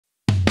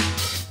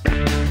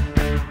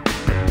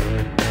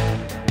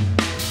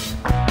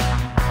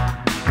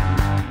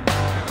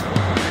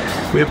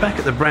We're back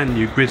at the brand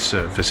new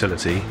Gridserve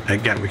facility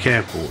at Gatwick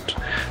Airport,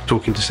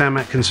 talking to Sam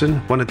Atkinson,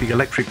 one of the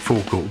electric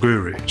forecourt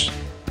gurus.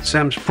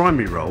 Sam's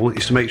primary role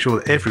is to make sure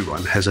that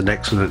everyone has an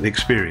excellent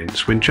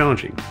experience when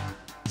charging.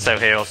 So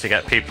here also you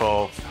get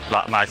people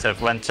that might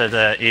have rented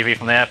an EV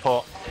from the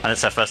airport and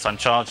it's their first time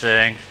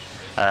charging.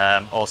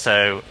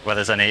 Also where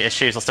there's any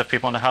issues or stuff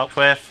people want to help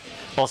with.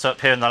 Also up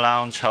here in the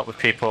lounge, help with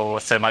people,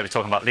 so might be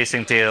talking about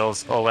leasing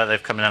deals or where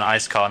they've come in an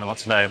ICE car and they want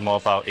to know more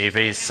about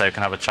EVs, so you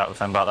can have a chat with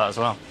them about that as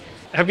well.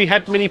 Have you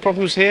had many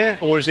problems here,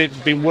 or has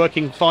it been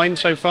working fine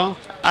so far?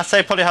 I'd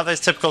say probably have those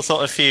typical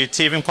sort of few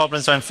teething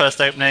problems when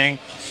first opening.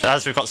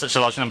 As we've got such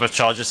a large number of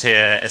chargers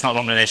here, it's not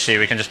normally an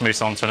issue. We can just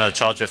move on to another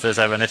charger if there's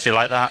ever an issue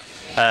like that.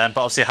 But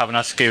obviously having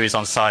us GUIs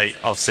on site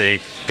obviously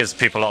gives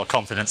people a lot of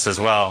confidence as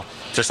well,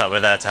 just that we're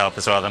there to help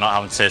as well. They're not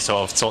having to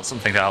sort of sort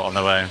something out on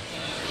their own.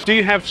 Do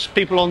you have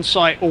people on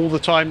site all the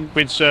time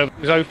Gridserve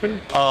is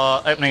open?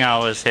 Our opening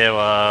hours here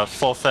are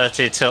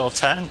 4:30 till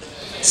 10.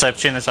 So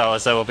between those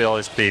hours there will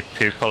always be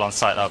people on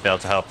site that will be able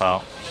to help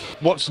out.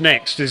 What's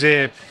next? Is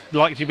there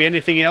likely to be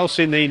anything else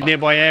in the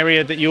nearby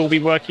area that you'll be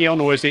working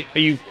on, or are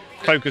you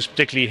focused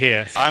particularly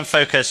here? I'm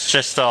focused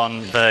just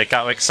on the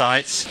Gatwick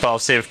site, but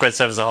obviously with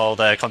Gridserve as a whole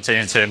they're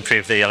continuing to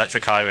improve the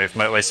electric highway with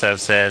motorway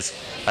services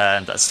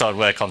and started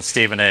work on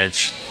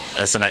Stevenage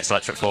as the next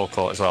electric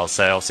forecourt as well.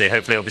 So obviously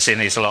hopefully we'll be seeing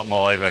these a lot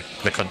more over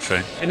the country.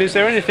 And is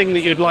there anything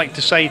that you'd like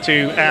to say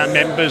to our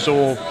members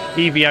or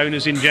EV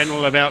owners in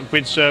general about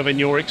Gridserve and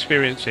your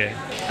experience here?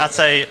 I'd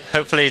say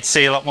hopefully to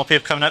see a lot more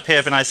people coming up here.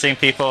 It'd be nice seeing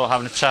people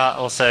having a chat,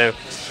 also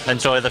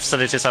enjoy the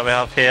facilities that we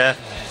have here,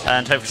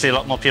 and hopefully see a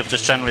lot more people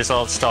just generally as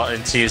well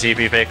starting to use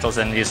EV vehicles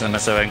and using them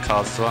as their own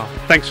cars as well.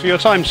 Thanks for your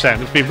time,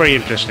 Sam. It's been very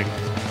interesting.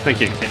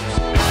 Thank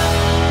you.